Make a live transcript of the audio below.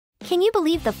Can you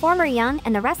believe the former Young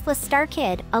and the Restless star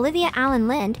kid, Alyvia Alyn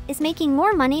Lind, is making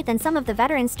more money than some of the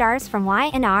veteran stars from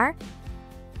Y&R?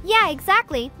 Yeah,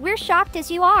 exactly, we're shocked as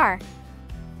you are.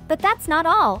 But that's not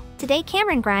all. Today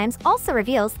Camryn Grimes also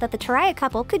reveals that the Teriah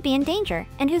couple could be in danger,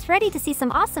 and who's ready to see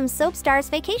some awesome soap stars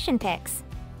vacation pics.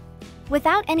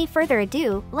 Without any further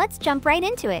ado, let's jump right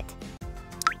into it.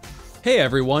 Hey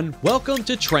everyone, welcome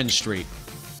to TrendStreet.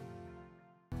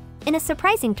 In a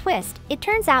surprising twist, it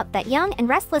turns out that Young and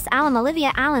Restless alum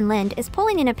Alyvia Alyn Lind is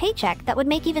pulling in a paycheck that would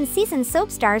make even seasoned soap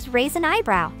stars raise an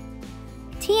eyebrow.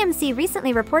 TMZ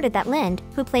recently reported that Lind,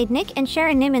 who played Nick and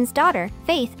Sharon Newman's daughter,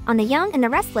 Faith, on The Young and the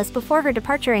Restless before her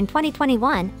departure in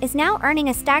 2021, is now earning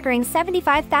a staggering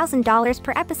 $75,000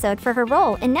 per episode for her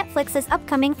role in Netflix's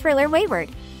upcoming thriller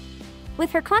Wayward.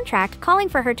 With her contract calling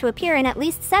for her to appear in at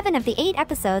least 7 of the 8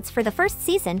 episodes for the first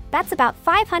season, that's about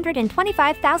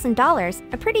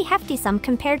 $525,000, a pretty hefty sum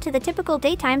compared to the typical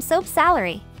daytime soap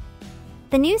salary.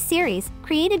 The new series,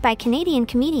 created by Canadian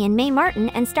comedian Mae Martin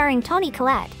and starring Toni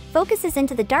Collette, focuses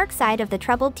into the dark side of the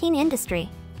troubled teen industry.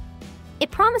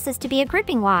 It promises to be a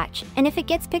gripping watch, and if it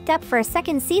gets picked up for a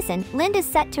second season, Lind is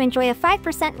set to enjoy a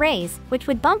 5% raise, which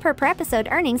would bump her per episode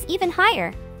earnings even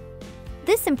higher.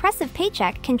 This impressive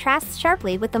paycheck contrasts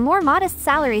sharply with the more modest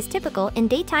salaries typical in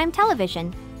daytime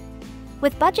television.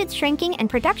 With budgets shrinking and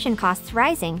production costs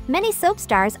rising, many soap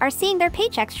stars are seeing their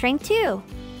paychecks shrink too.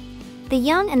 The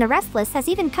Young and the Restless has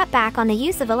even cut back on the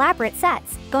use of elaborate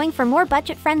sets, going for more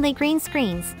budget-friendly green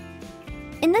screens.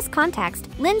 In this context,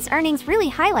 Lind's earnings really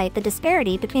highlight the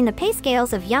disparity between the pay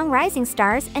scales of young rising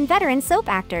stars and veteran soap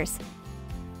actors.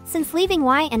 Since leaving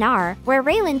Y&R, where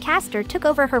Raylan Castor took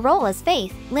over her role as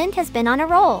Faith, Lind has been on a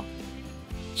roll.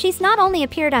 She's not only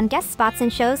appeared on guest spots in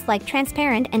shows like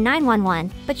Transparent and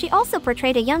 911, but she also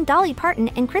portrayed a young Dolly Parton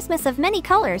in Christmas of Many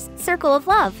Colors, Circle of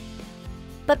Love.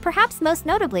 But perhaps most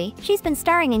notably, she's been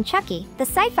starring in Chucky, the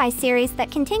sci-fi series that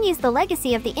continues the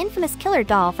legacy of the infamous killer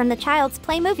doll from the Child's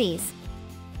Play movies.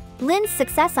 Lind's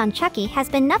success on Chucky has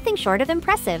been nothing short of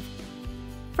impressive.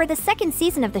 For the second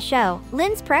season of the show,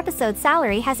 Lind's per-episode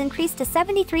salary has increased to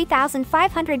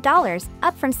 $73,500,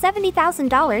 up from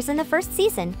 $70,000 in the first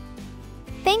season.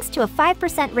 Thanks to a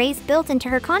 5% raise built into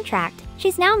her contract,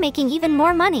 she's now making even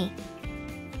more money.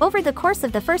 Over the course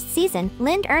of the first season,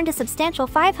 Lind earned a substantial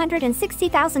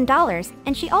 $560,000,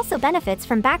 and she also benefits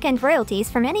from back-end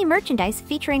royalties from any merchandise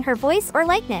featuring her voice or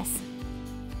likeness.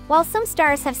 While some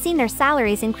stars have seen their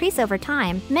salaries increase over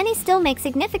time, many still make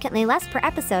significantly less per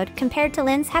episode compared to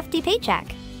Lind's hefty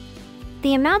paycheck.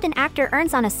 The amount an actor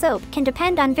earns on a soap can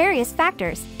depend on various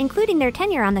factors, including their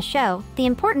tenure on the show, the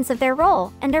importance of their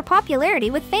role, and their popularity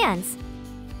with fans.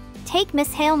 Take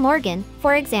Miss Hale Morgan,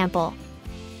 for example.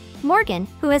 Morgan,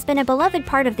 who has been a beloved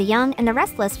part of The Young and the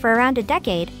Restless for around a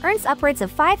decade, earns upwards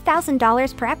of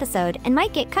 $5,000 per episode and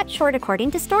might get cut short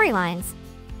according to storylines.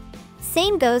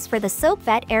 Same goes for the soap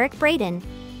vet Eric Braeden.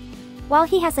 While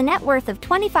he has a net worth of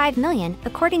 $25 million,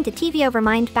 according to TV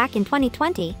Overmind back in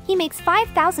 2020, he makes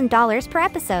 $5,000 per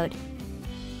episode.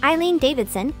 Eileen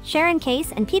Davidson, Sharon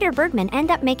Case and Peter Bergman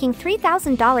end up making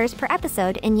 $3,000 per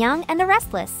episode in Young and the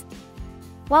Restless.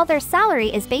 While their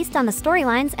salary is based on the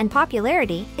storylines and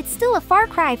popularity, it's still a far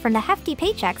cry from the hefty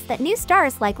paychecks that new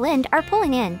stars like Lind are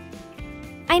pulling in.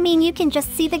 I mean, you can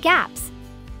just see the gaps.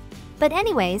 But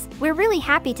anyways, we're really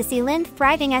happy to see Lind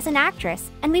thriving as an actress,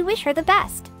 and we wish her the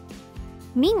best.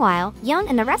 Meanwhile, Young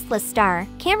and the Restless star,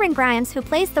 Camryn Grimes, who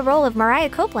plays the role of Mariah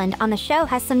Copeland on the show,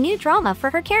 has some new drama for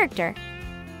her character.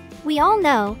 We all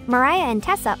know, Mariah and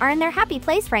Tessa are in their happy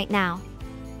place right now.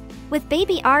 With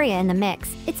baby Aria in the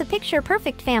mix, it's a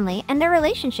picture-perfect family and their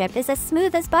relationship is as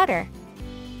smooth as butter.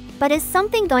 But is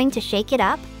something going to shake it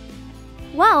up?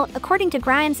 Well, according to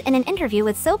Grimes in an interview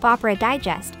with Soap Opera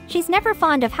Digest, she's never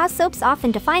fond of how soaps often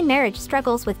define marriage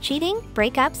struggles with cheating,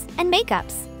 breakups, and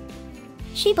makeups.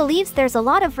 She believes there's a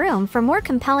lot of room for more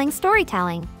compelling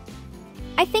storytelling.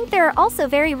 I think there are also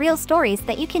very real stories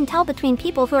that you can tell between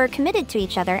people who are committed to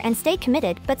each other and stay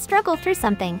committed but struggle through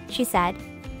something, she said.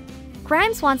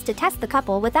 Grimes wants to test the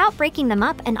couple without breaking them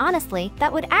up, and honestly,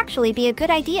 that would actually be a good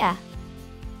idea.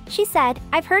 She said,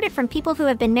 "I've heard it from people who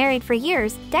have been married for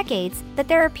years, decades, that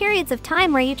there are periods of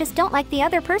time where you just don't like the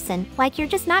other person, like you're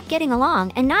just not getting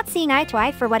along and not seeing eye to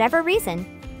eye for whatever reason.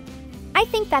 I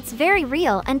think that's very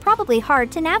real and probably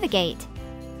hard to navigate."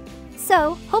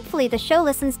 So, hopefully the show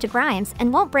listens to Grimes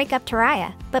and won't break up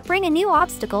Teriah, but bring a new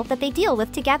obstacle that they deal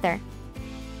with together.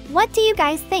 What do you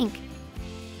guys think?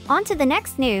 On to the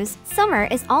next news. Summer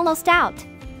is almost out.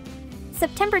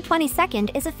 September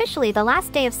 22nd is officially the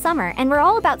last day of summer, and we're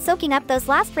all about soaking up those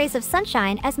last rays of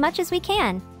sunshine as much as we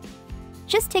can.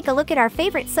 Just take a look at our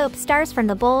favorite soap stars from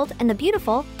The Bold and the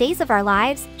Beautiful, Days of Our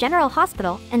Lives, General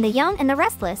Hospital, and The Young and the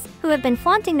Restless, who have been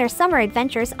flaunting their summer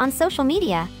adventures on social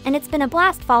media, and it's been a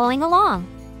blast following along.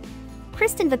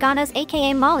 Kristen Vaganos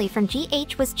aka Molly from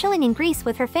GH was chilling in Greece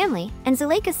with her family, and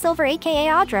Zuleika Silver aka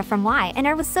Audra from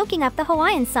Y&R was soaking up the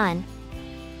Hawaiian sun.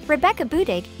 Rebecca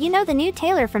Budig, the new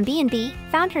tailor from B&B,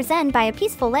 found her zen by a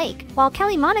peaceful lake, while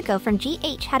Kelly Monaco from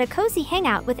GH had a cozy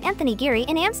hangout with Anthony Geary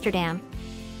in Amsterdam.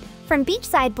 From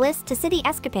beachside bliss to city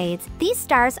escapades, these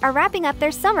stars are wrapping up their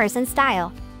summers in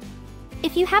style.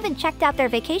 If you haven't checked out their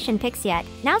vacation pics yet,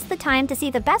 now's the time to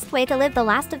see the best way to live the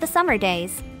last of the summer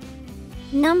days.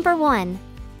 Number 1.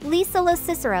 Lisa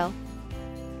LoCicero.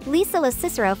 Lisa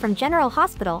LoCicero from General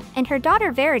Hospital and her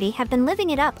daughter Verity have been living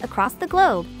it up across the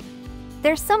globe.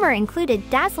 Their summer included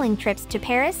dazzling trips to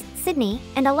Paris, Sydney,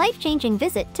 and a life-changing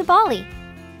visit to Bali.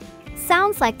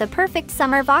 Sounds like the perfect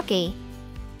summer vacay.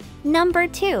 Number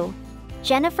 2.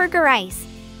 Jennifer Grimes.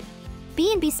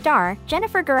 B&B star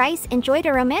Jennifer Grimes enjoyed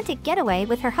a romantic getaway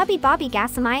with her hubby Bobby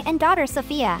Gassamai and daughter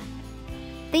Sophia.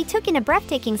 They took in a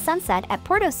breathtaking sunset at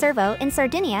Porto Cervo in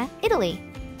Sardinia, Italy.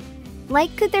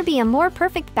 Could there be a more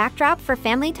perfect backdrop for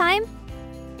family time?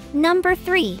 Number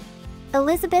 3.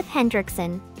 Elizabeth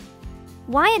Hendrickson.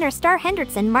 Y&R star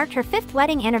Hendrickson marked her 5th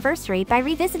wedding anniversary by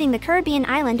revisiting the Caribbean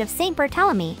island of St.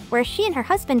 Barthélemy, where she and her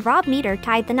husband Rob Meter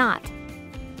tied the knot.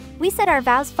 "We said our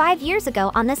vows 5 years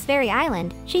ago on this very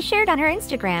island," she shared on her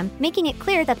Instagram, making it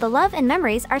clear that the love and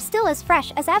memories are still as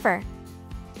fresh as ever.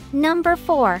 Number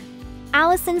 4.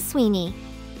 Alison Sweeney.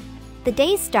 The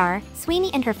Days star, Sweeney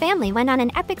and her family went on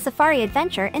an epic safari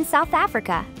adventure in South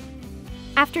Africa.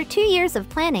 After 2 years of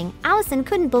planning, Alison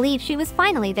couldn't believe she was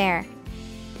finally there.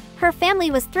 Her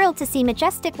family was thrilled to see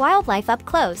majestic wildlife up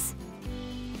close.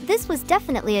 This was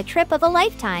definitely a trip of a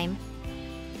lifetime.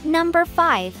 Number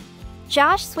 5.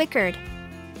 Josh Swickard.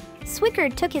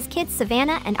 Swickard took his kids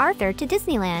Savannah and Arthur to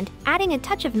Disneyland, adding a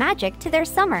touch of magic to their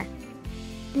summer.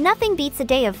 Nothing beats a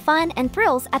day of fun and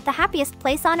thrills at the happiest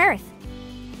place on earth.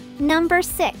 Number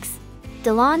 6.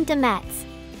 Delon de Metz.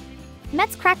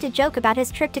 Metz cracked a joke about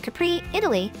his trip to Capri,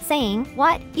 Italy, saying,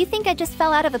 "What, you think I just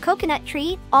fell out of a coconut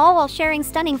tree?" all while sharing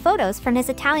stunning photos from his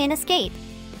Italian escape.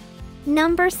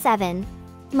 Number 7.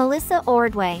 Melissa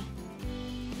Ordway.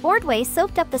 Ordway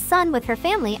soaked up the sun with her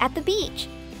family at the beach.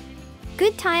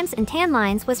 "Good times and tan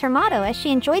lines" was her motto as she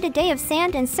enjoyed a day of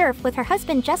sand and surf with her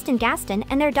husband Justin Gaston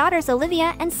and their daughters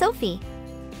Olivia and Sophie.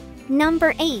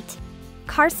 Number 8.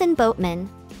 Carson Boatman.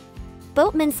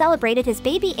 Boatman celebrated his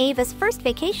baby Ava's first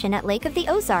vacation at Lake of the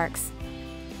Ozarks.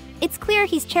 It's clear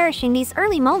he's cherishing these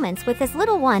early moments with his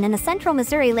little one in the central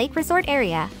Missouri Lake Resort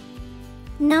area.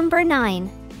 Number 9.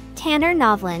 Tanner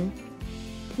Novlin.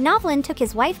 Novlin took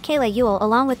his wife Kayla Ewell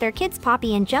along with their kids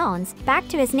Poppy and Jones back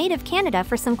to his native Canada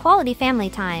for some quality family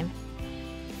time.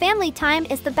 "Family time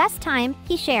is the best time,"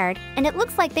 he shared, and it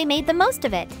looks like they made the most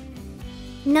of it.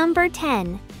 Number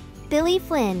 10. Billy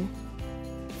Flynn.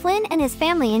 Flynn and his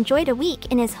family enjoyed a week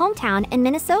in his hometown in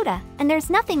Minnesota, and there's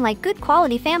nothing like good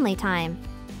quality family time.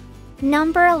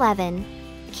 Number 11.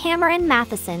 Cameron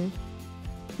Matheson.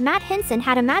 Matt Hinson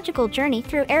had a magical journey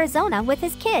through Arizona with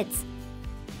his kids.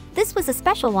 This was a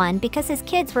special one because his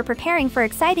kids were preparing for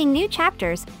exciting new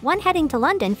chapters, one heading to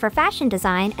London for fashion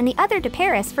design and the other to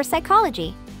Paris for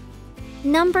psychology.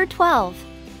 Number 12.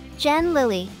 Jen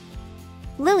Lilly.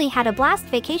 Lily had a blast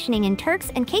vacationing in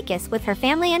Turks and Caicos with her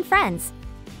family and friends.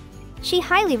 She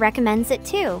highly recommends it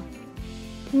too.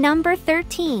 Number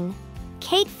 13.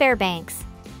 Kate Fairbanks.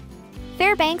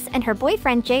 Fairbanks and her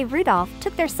boyfriend Jay Rudolph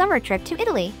took their summer trip to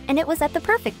Italy, and it was at the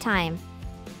perfect time.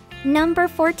 Number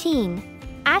 14.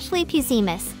 Ashley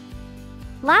Puzimis.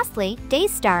 Lastly,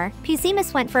 Days star,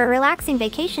 Puzimis went for a relaxing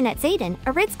vacation at Zayden,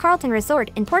 a Ritz-Carlton resort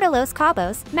in Puerto Los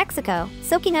Cabos, Mexico,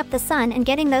 soaking up the sun and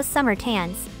getting those summer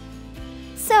tans.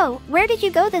 So, where did you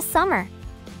go this summer?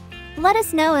 Let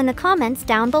us know in the comments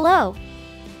down below.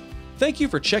 Thank you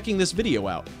for checking this video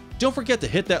out. Don't forget to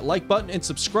hit that like button and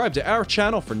subscribe to our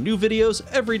channel for new videos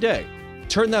every day.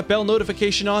 Turn that bell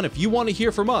notification on if you want to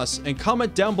hear from us, and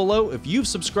comment down below if you've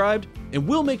subscribed, and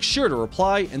we'll make sure to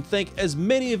reply and thank as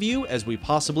many of you as we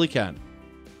possibly can.